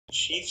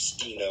Chiefs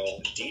Dino,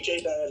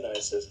 DJ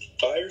Dionysus,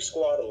 Fire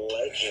Squad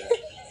legend,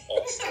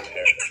 Austin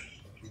Harris.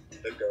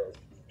 The GOAT.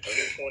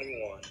 Under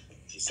 21.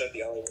 He sent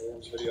the Ollie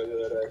Williams video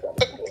the other day. Got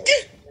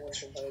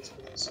from high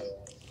school, so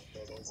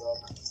those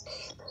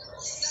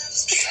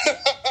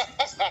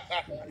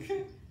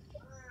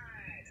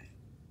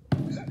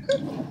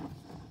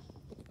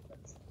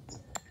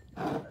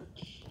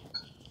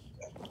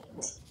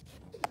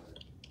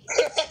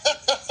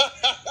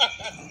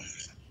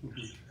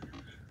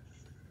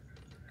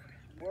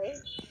What?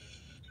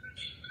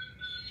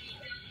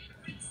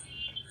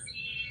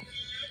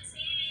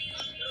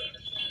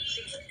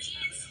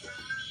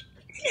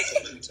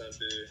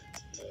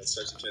 It's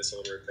such you can't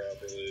celebrate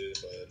properly,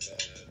 but I'm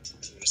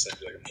gonna send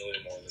you like a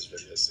million more in this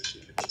video so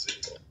you can see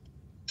it.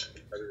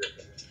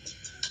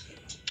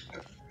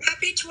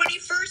 Happy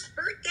 21st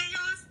birthday,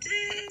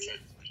 Austin!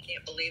 I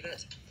can't believe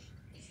it.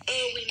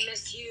 Oh, we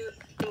miss you.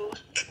 Playing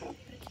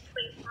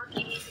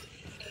hockey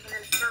and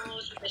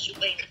girls. We miss you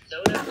playing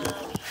soda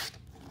ball.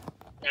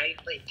 Now you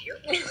play beer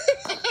ball.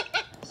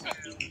 So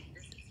this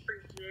is for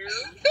you.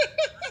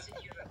 Austin,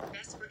 you have a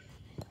best birthday.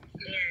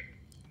 And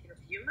in a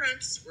few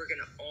months, we're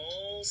gonna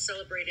all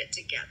celebrate it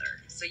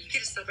together. So you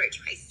get to celebrate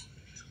twice.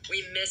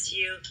 We miss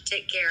you.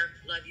 Take care.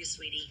 Love you,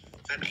 sweetie.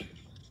 Bye-bye.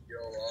 Yo,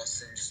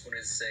 Austin, just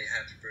wanted to say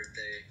happy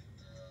birthday.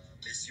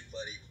 Miss you,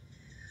 buddy.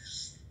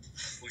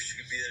 Wish you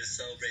could be there to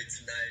celebrate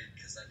tonight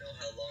because I know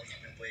how long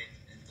you've been waiting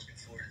and looking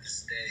forward to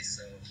this day,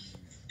 so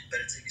you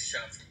better take a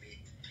shot for me.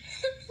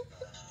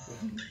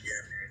 But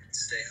yeah, man,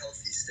 stay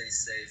healthy, stay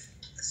safe.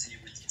 I see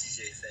you with the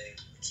DJ thing.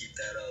 Keep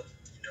that up.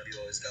 You know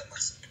you always got my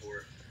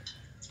support.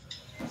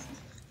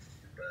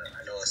 But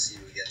I know I'll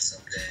see you again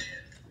someday,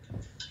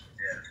 and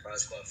yeah, Fire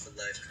Squad for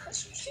life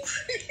concert.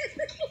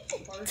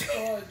 Fire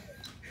Squad.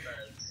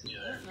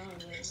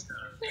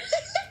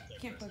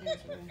 Can't put it in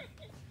for me.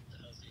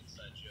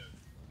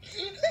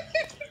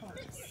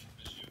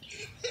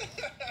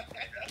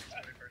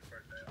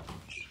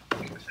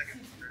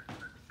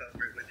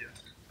 Celebrate with you.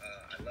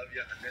 I love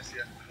you. I miss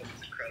you. I hope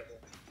it's incredible.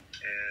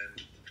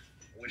 And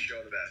I wish you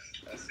all the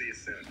best. I'll see you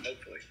soon.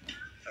 Hopefully.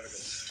 Have a good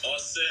one.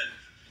 Austin,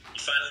 you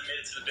finally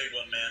made it to the big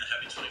one, man.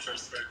 Happy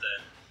 21st birthday.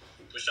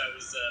 Wish I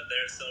was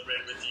there to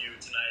celebrate with you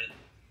tonight.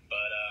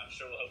 But I'm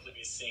sure we'll hopefully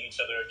be seeing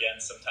each other again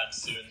sometime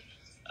soon.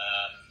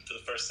 For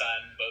the first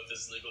time, both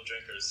as legal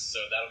drinkers. So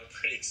that'll be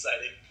pretty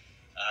exciting.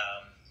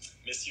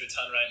 Miss you a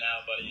ton right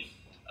now, buddy.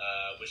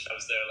 Wish I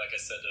was there, like I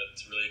said,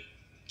 to really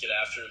get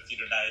after it with you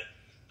tonight.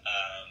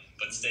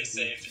 But stay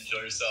safe,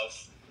 enjoy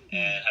yourself,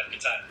 and have a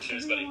good time.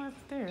 Cheers, buddy.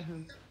 There,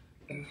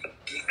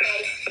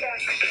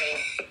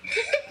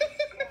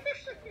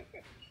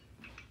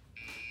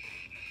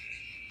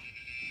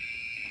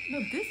 No,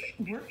 this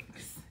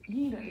works. You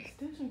need an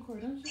extension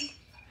cord, don't you?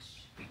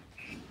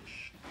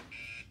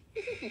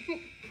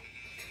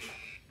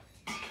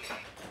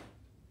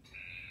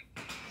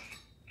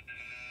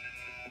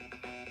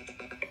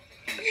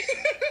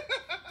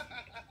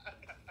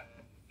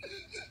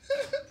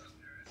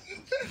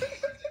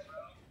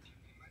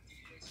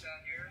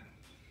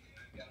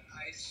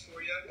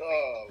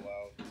 Oh,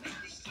 wow.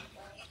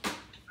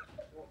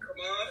 Well, come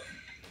on.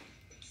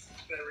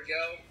 There we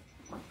go.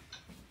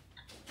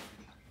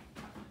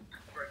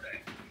 Birthday.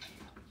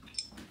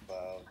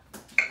 Wow.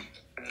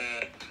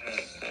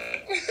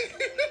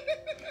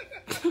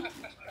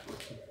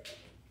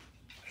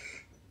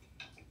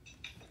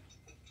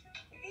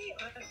 Hey,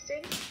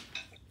 Austin.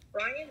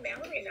 Ryan,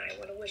 Mallory, and I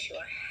want to wish you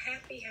a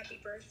happy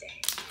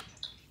birthday.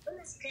 When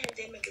this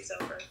pandemic is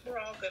over, we're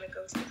all going to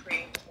go to the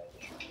creative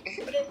movie.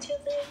 But until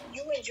then,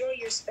 you enjoy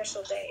your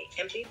special day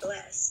and be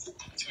blessed.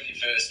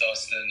 21st,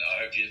 Austin.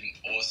 I hope you had an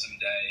awesome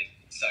day.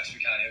 Sucks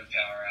we can't have a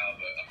power hour,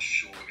 but I'm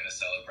sure we're going to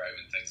celebrate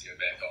when things go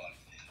back on.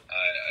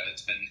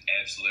 It's been an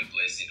absolute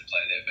blessing to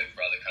play that big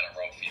brother kind of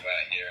role for you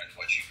out here and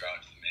watch you grow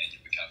into the man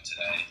you've become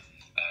today.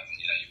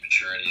 Your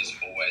maturity has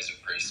always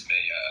impressed me.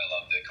 I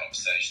love the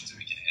conversations that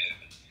we can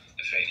have and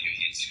the fact that your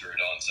head's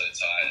screwed on so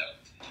tight.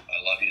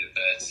 I love you to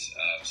bits.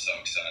 I'm so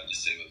excited to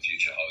see what the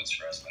future holds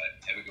for us,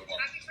 mate. Have a good one.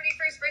 Happy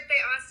 21st birthday,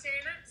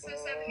 Austin. So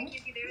sad that we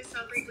can't be there to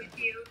celebrate with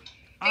you.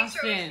 Thanks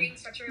for always being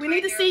such a we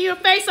need to see your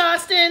face,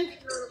 Austin.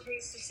 Little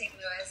place to St.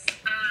 Louis.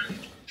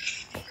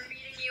 For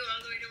meeting you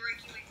all the way to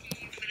working with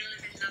you, you've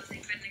literally been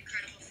nothing but an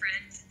incredible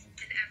friend.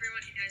 And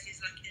everyone who knows you is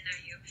lucky to know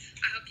you.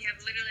 I hope you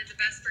have literally the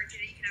best birthday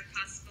that you can have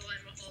possible,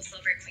 and we'll all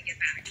celebrate when we get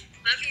back.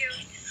 Love you.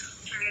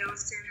 All right,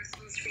 Austin, this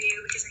one's for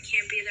you because I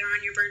can't be there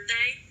on your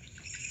birthday.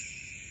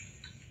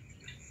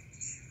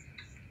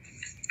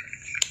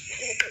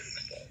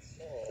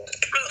 Oh,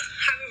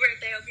 happy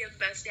birthday. I hope you have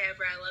the best day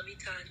ever. I love you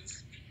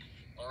tons.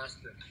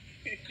 Austin.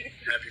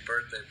 Happy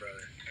birthday,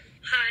 brother.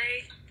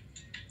 Hi.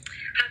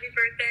 Happy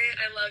birthday.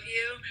 I love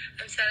you.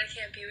 I'm sad I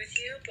can't be with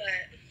you,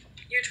 but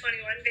you're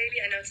 21, baby.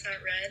 I know it's not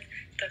red.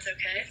 That's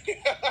okay.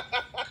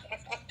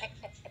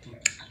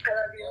 I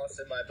love you.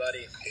 Austin, my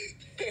buddy,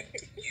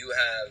 you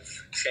have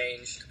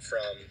changed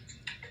from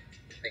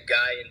the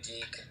guy in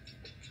Deke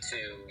to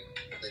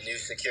the new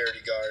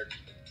security guard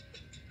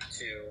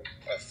to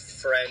a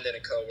friend and a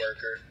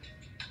coworker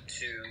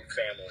to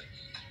family.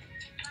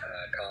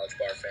 Knowledge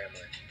Bar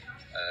family.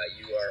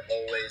 You are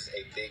always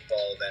a big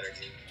ball of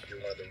energy. You're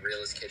one of the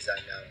realest kids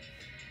I know.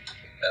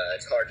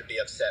 It's hard to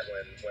be upset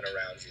when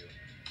around you.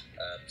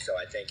 So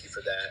I thank you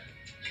for that.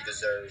 You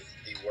deserve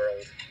the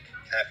world.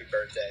 Happy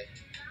birthday.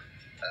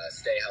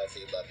 Stay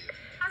healthy. Love you.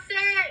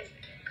 Austin,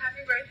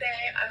 happy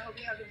birthday. I hope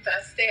you have the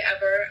best day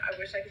ever. I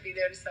wish I could be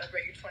there to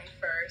celebrate your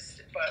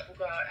 21st, but we'll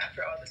go out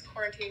after all this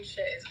quarantine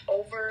shit is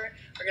over.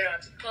 We're going to go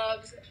out to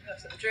clubs, have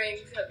some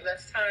drinks, have the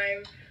best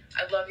time.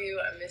 I love you.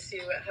 I miss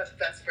you. Have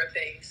the best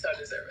birthday. You so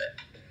deserve it.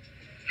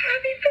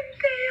 Happy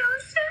birthday,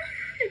 Austin!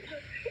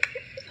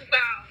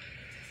 Wow.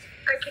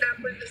 I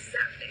cannot believe this is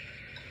happening.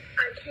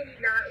 I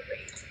cannot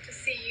wait to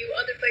see you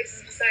other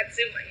places besides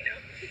Zuma,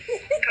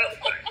 College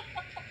Park.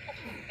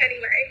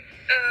 Anyway,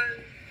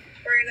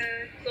 we're in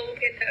a little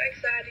pandemic,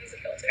 so I had to use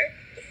a filter.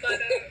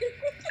 But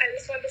I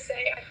just wanted to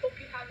say I hope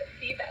you have the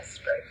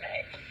best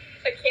birthday.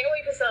 I can't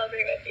wait to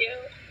celebrate with you,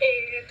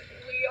 and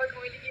we are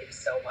going to eat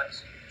so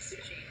much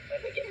sushi when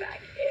we get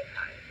back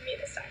in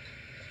this time.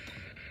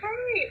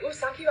 Hey,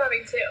 Usaki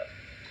Ramen too.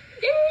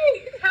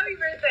 Yay! Happy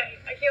birthday!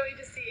 I can't wait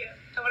to see you.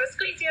 I want to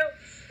squeeze you.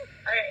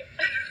 Alright,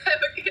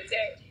 have a good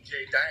day.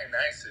 DJ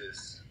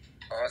Dionysus,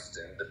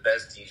 Austin, the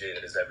best DJ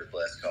that has ever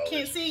blessed college.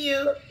 Can't see you.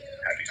 Happy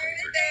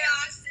 21st. Birthday,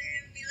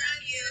 Austin. We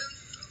love you.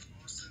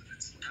 Austin,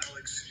 it's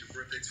Alex, your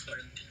birthday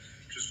twin.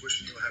 Just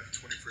wishing you a happy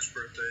 21st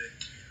birthday.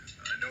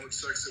 I know it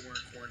sucks that we're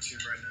in quarantine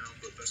right now,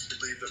 but best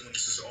believe that when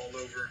this is all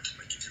over, I'm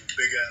going to give you a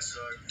big ass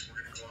hug.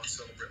 We're going to go out and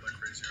celebrate like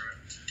crazy, alright?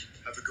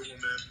 Have a good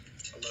one, man.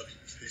 I love you.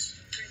 Peace.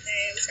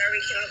 Birthday. I'm sorry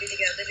we can't all be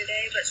together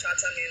today, but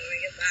shots on me when we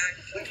get back.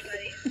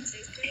 Everybody,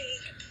 stay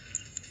safe.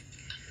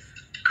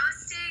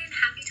 Austin,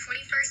 happy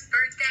 21st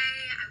birthday.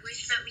 I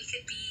wish that we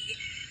could be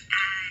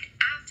at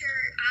after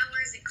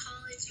hours at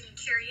college doing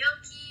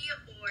karaoke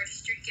or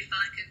just drinking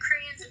vodka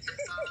crayons at the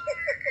bar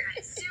or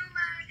at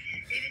Zuma,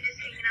 even just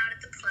hanging out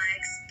at the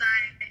Plex.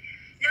 But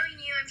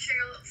knowing you, I'm sure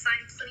you'll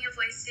find plenty of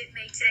ways to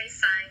make today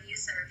fun. You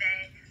deserve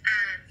it.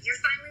 You're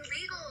finally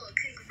legal.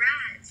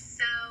 Congrats.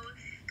 So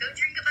go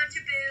drink a bunch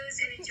of booze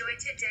and enjoy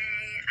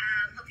today.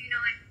 Hope you know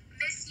I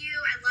miss you.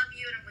 I love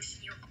you, and I'm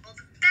wishing you all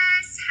the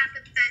best. Have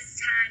the best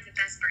time, the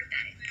best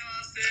birthday. Hey,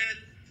 Austin,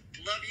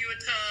 love you a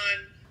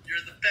ton.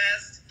 You're the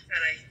best,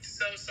 and I'm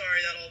so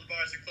sorry that all the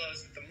bars are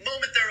closed. But the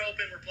moment they're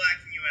open, we're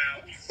blacking you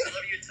out. I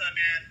love you a ton,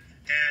 man,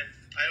 and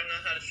I don't know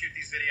how to shoot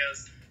these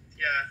videos.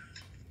 Yeah.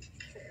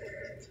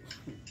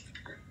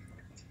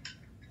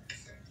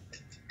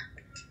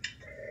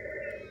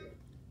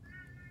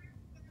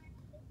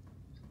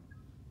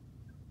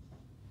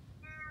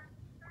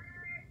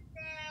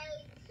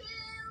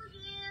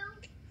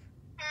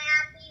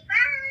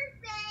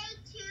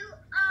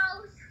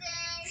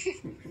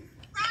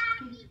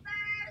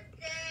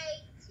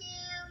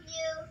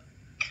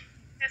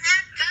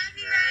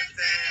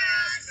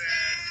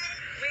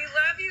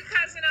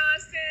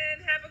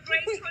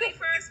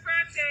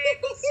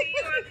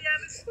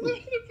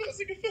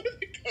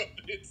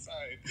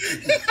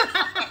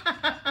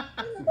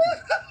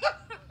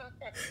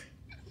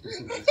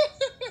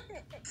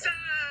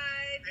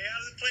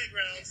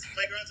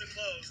 Playgrounds are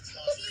closed.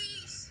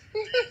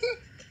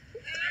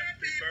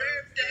 Happy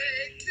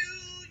birthday to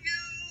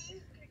you.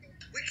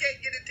 We can't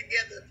get it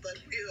together, but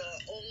we are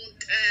on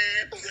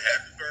time.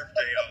 Happy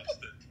birthday,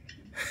 Austin.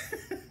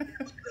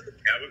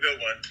 Have a good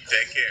one.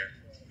 Take care.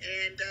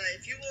 And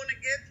if you want to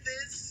get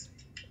this,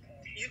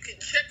 you can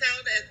check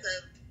out at the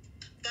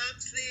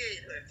Fox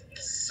Theater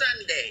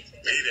Sunday.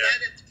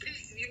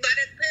 You might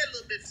have to pay a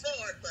little bit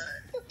for it,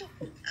 but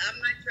I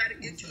might try to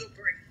get you a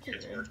break.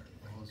 Take care.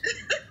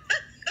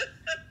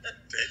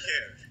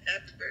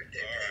 Happy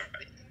birthday. All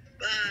right.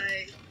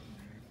 Bye.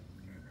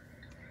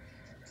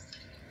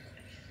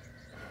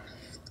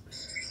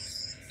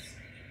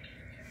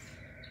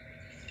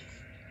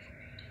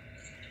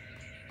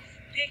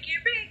 Pick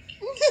your pick.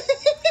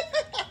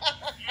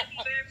 Happy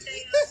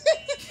birthday,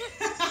 Austin.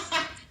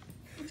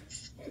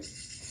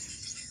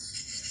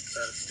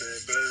 Happy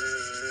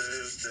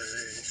birthday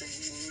to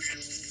you.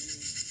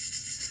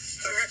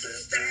 Happy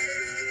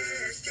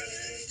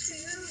birthday to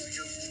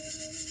you.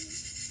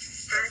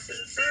 Happy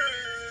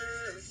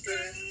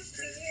birthday,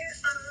 dear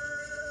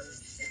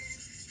Austin.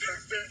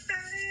 Happy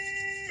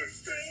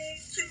birthday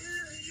to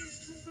you.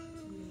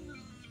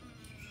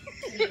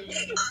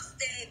 Hey,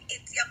 Austin,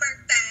 it's your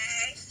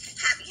birthday.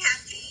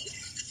 Happy.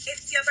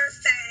 It's your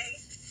birthday.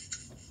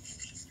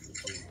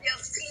 Yo,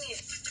 sing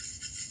it.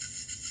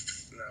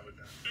 Now we're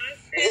done.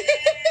 Austin,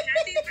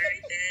 happy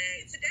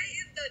birthday. Today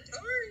is the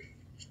turn.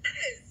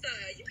 Yes,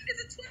 you made it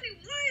to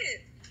 21.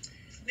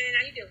 Man,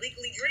 I need to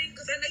legally drink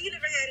because I know you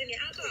never had any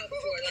alcohol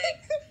before.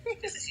 Like,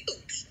 this is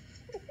huge.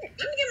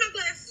 Let me get my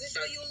glasses and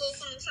show you a little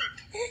something.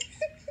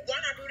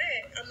 While I do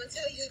that, I'm going to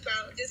tell you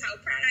about just how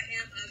proud I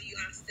am of you,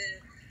 Austin.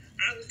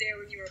 I was there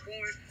when you were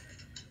born.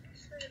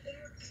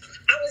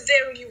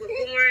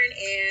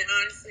 And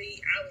honestly,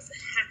 I was the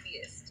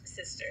happiest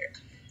sister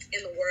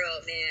in the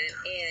world, man.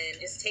 And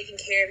just taking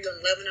care of you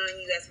and loving on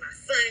you as my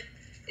son,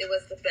 it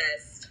was the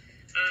best.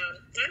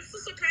 I'm still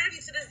so proud of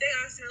you to this day,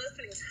 Austin. I love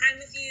spending time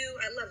with you.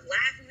 I love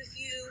laughing with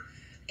you.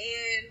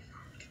 And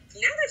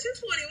you're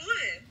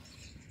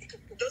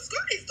 21. The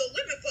sky is the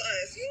limit for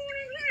us. You know what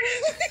I'm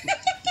saying?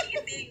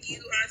 Keep being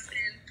you,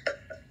 Austin.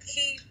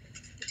 Keep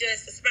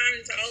just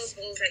aspiring to all the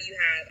goals that you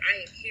have.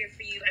 I am here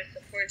for you. I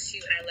support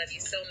you, and I love you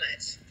so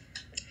much.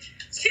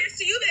 Cheers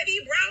to you, baby,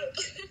 bro.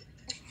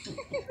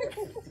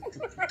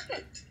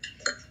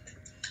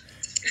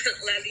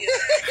 Love you.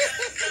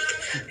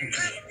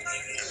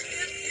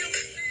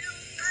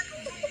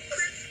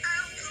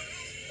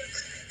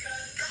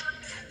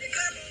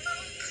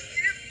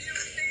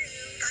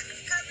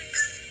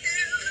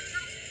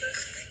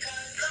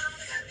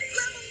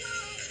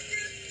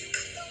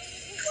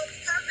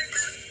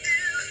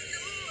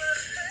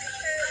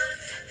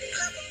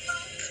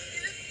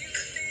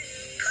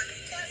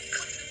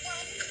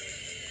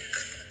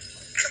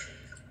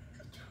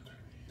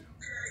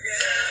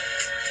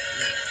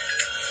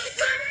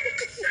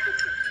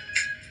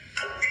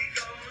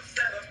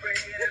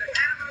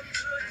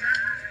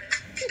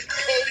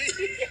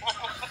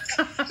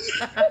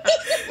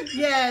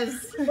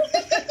 Yes.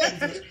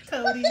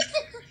 Cody.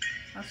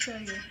 I'll show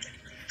you.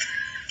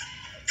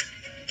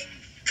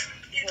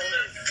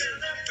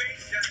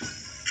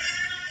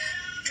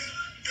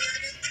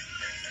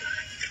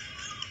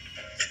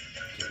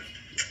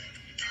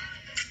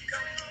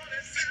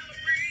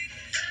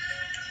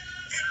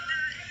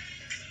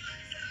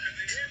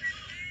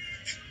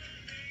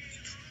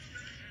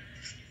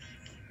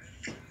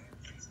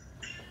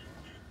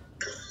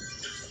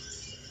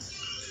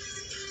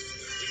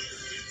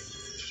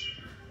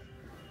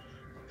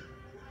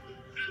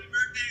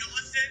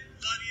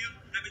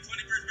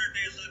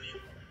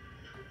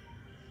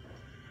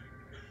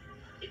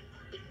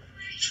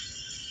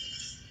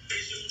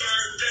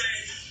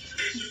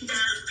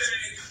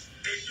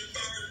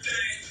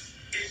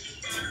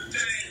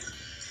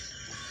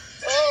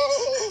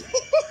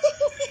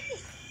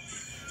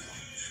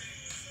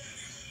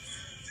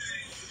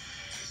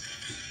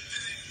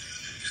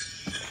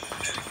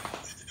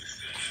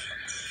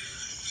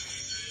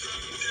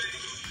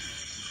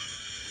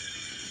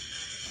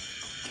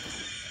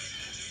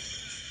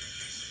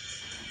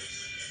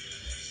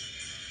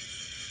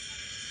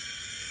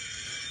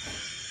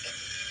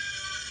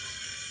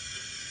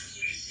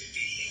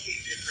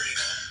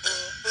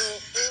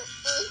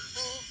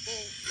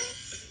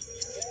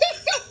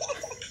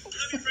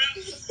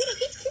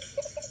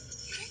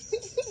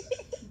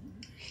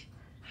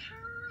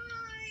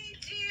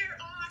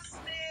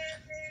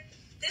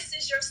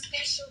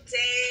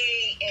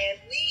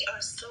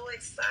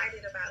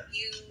 Excited about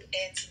you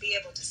and to be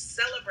able to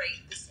celebrate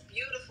this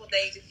beautiful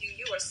day with you.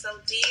 You are so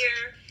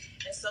dear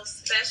and so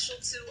special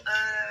to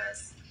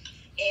us.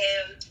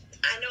 And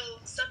I know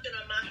something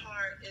on my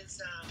heart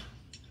is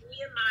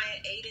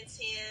Nehemiah 8 and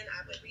 10.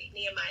 I would read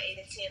Nehemiah 8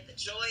 and 10. The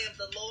joy of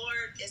the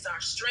Lord is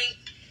our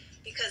strength,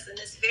 because in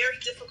this very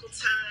difficult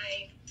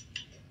time,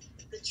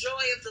 the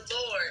joy of the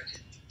Lord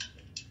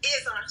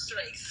is our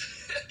strength.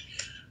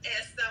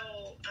 And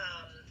so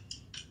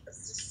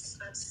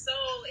I'm so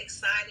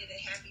excited and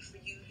happy for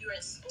you. You're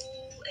in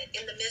school, and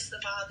in the midst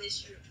of all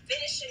this, you're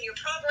finishing your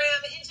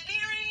program in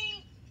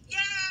engineering.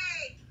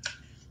 Yay!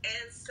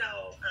 And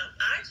so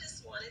I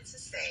just wanted to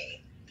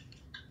say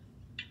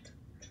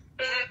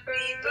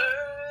happy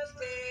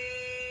birthday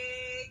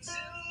to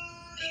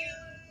you.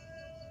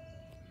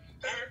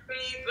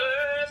 Happy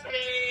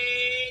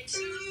birthday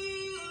to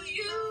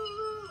you.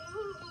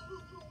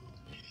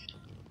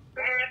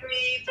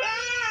 Happy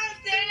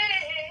birthday,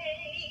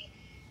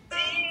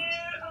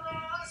 dear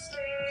Austin.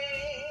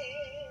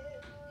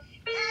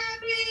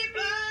 Happy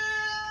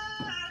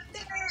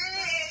birthday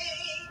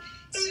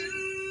to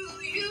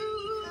you.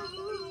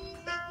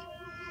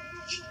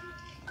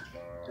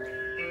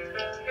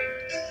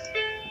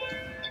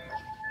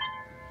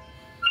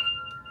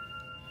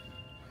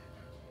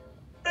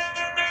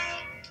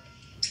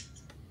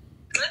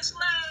 Much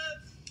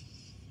love.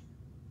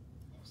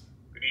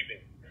 Good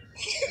evening.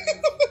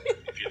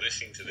 If you're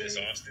listening to this,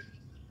 Austin,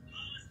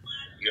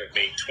 you have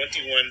made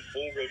 21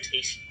 full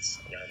rotations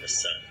around the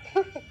sun.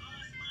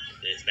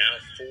 It is now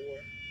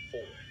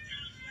 4/4/2020.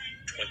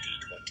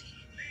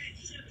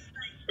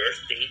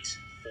 Birth date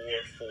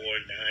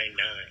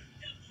 4499.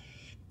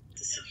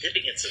 The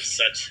significance of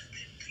such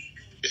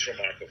is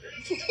remarkable.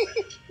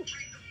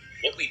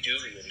 What we do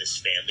in this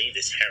family,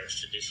 this Harris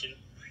tradition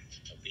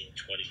of being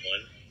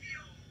 21,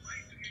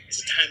 is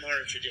a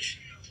time-honored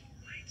tradition.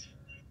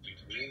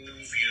 We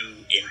move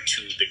you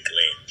into the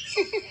glen.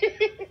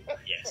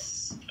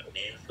 Yes, a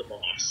man of the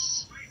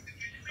moss,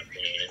 a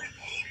man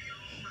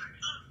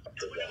of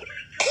the water.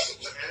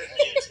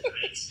 Here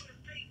tonight,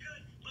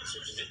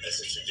 as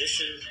a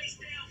tradition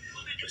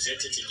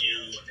presented to you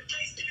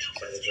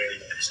by the very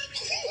master.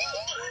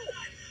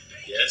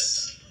 Yes,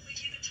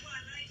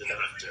 the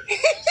doctor.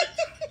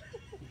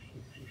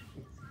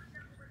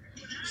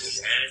 What he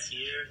has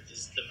here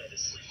is the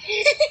medicine.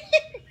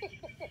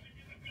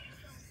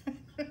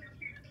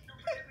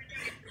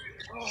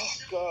 Oh,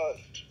 God.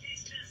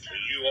 For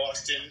you,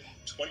 Austin,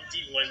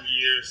 21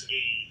 years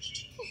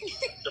aged.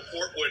 The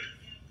Portwood.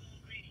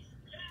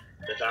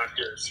 The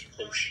doctor's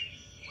potion.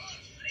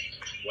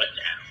 What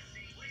now?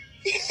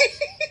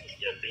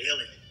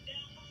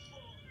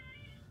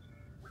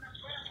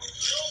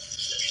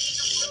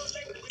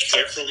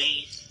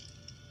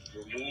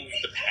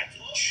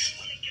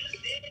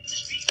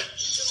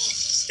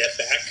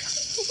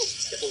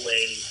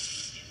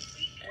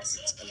 shine as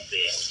it's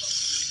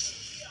unveiled.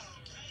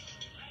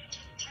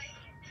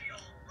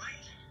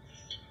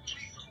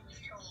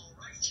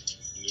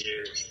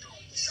 Yeah.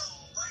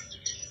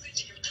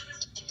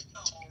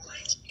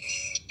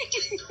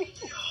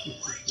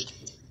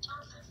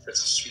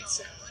 That's a sweet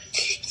sound.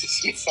 It's a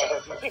sweet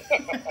sound.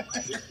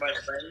 My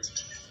friend,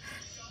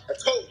 a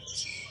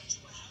toast.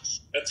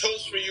 A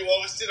toast for you,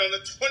 Austin, on the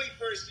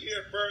 21st year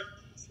of birth.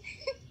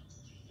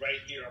 Right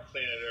here on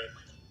planet Earth.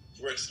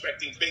 We're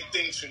expecting big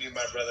things from you,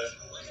 my brother.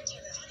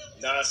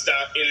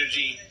 Non-stop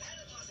energy,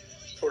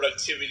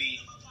 productivity,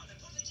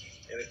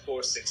 and of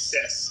course,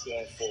 success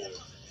going forward.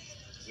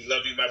 We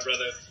love you, my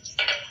brother.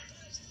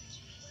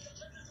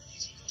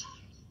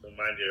 Don't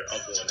mind your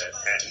uncle and that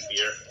hat and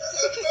beer.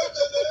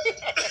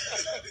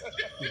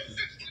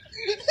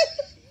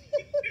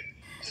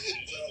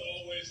 As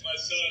always, my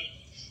son.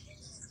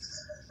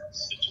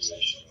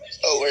 Situation.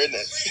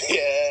 Awareness.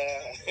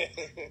 Yeah.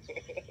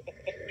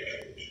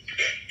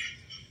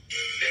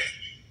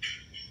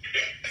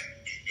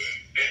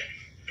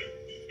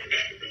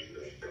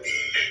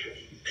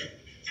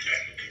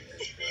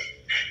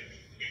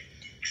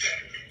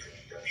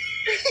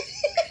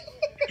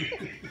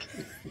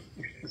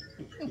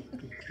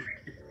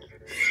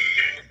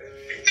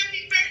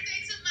 Happy birthday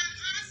to my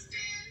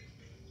Austin.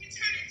 You're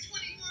turning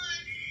 21.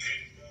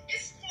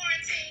 It's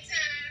quarantine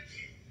time.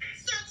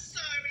 So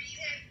sorry you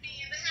had to be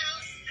in the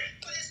house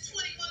for this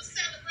 21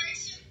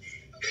 celebration.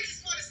 But we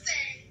just want to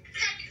say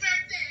happy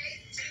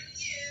birthday to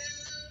you.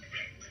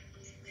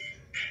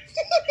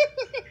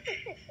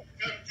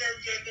 Happy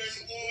birthday,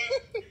 baby boy.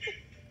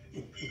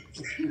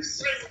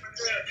 Sing with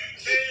that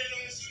hand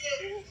on the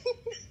swivel.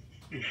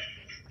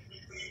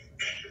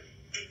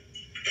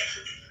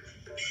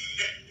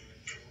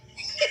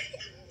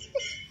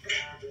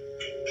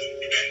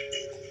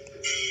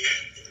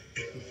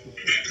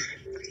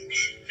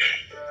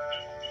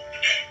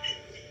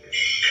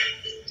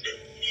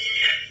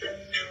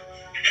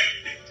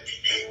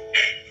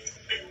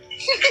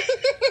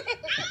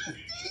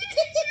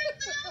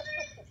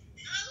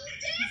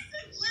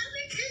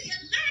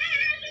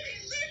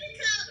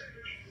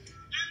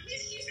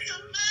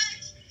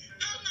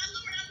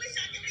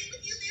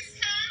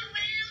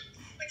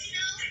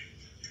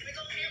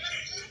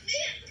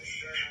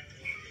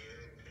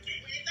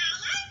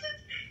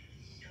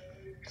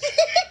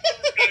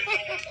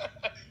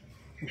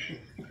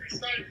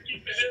 Excited to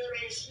keep the head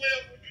on the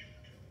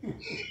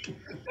swivel.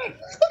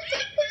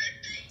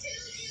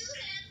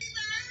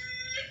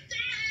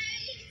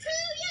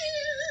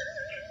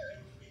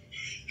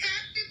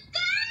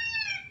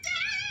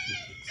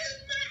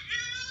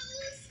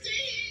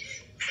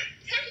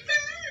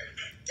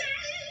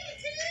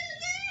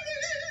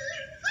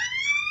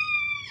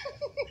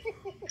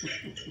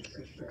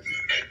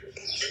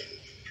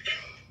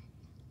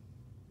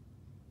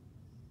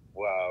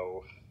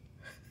 Wow.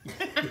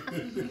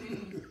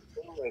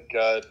 Oh my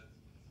god.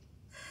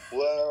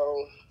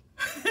 Wow.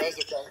 That was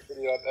the best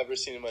video I've ever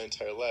seen in my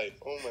entire life.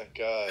 Oh my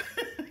god.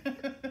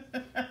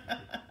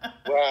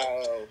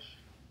 Wow.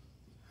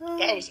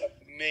 That was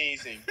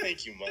amazing.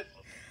 Thank you, Mom.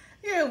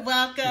 You're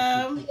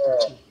welcome.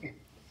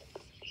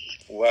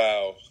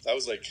 Wow. That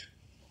was like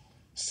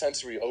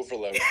sensory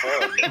overload.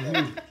 Oh,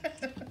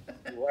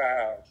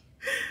 wow.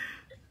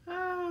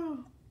 Oh,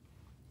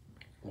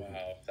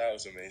 Wow. That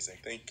was amazing.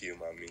 Thank you,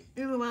 Mommy.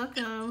 you're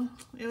welcome.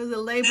 It was a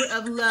labor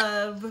of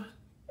love.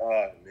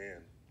 Oh, man.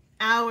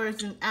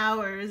 Hours and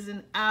hours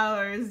and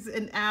hours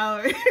and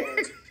hours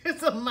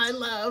of my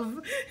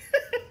love.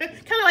 Kind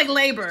of like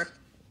labor.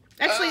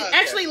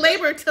 Actually,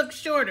 labor took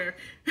shorter.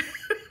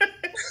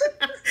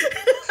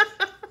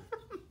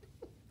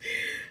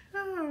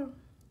 Oh,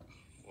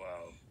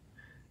 Wow.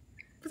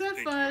 was that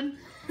fun?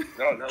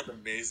 No, that was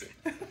amazing.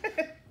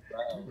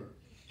 Wow.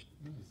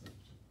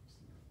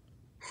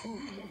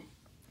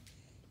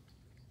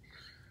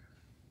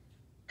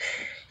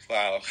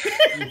 Wow.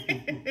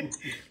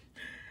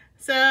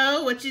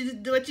 So, what you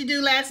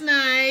do last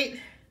night?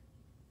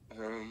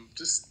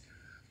 Just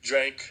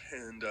drank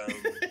and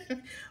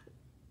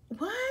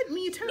What? When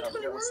you turned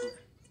 21?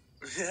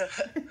 yeah.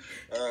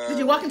 Did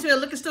you walk into a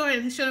liquor store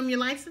and show them your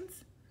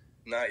license?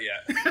 Not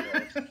yet.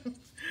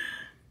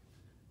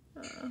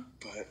 No.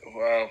 But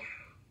wow.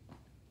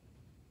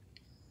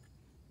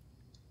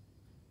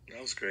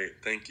 That was great.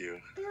 Thank you.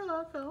 You're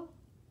welcome.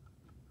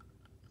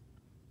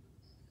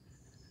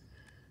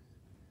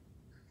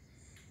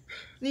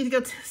 Need to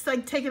go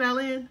take it all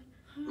in?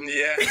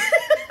 Yeah.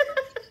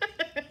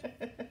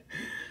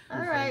 All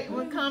right.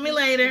 Well, call me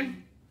later.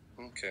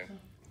 Okay.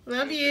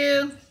 Love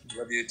you.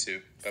 Love you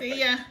too. Bye-bye. See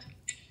ya.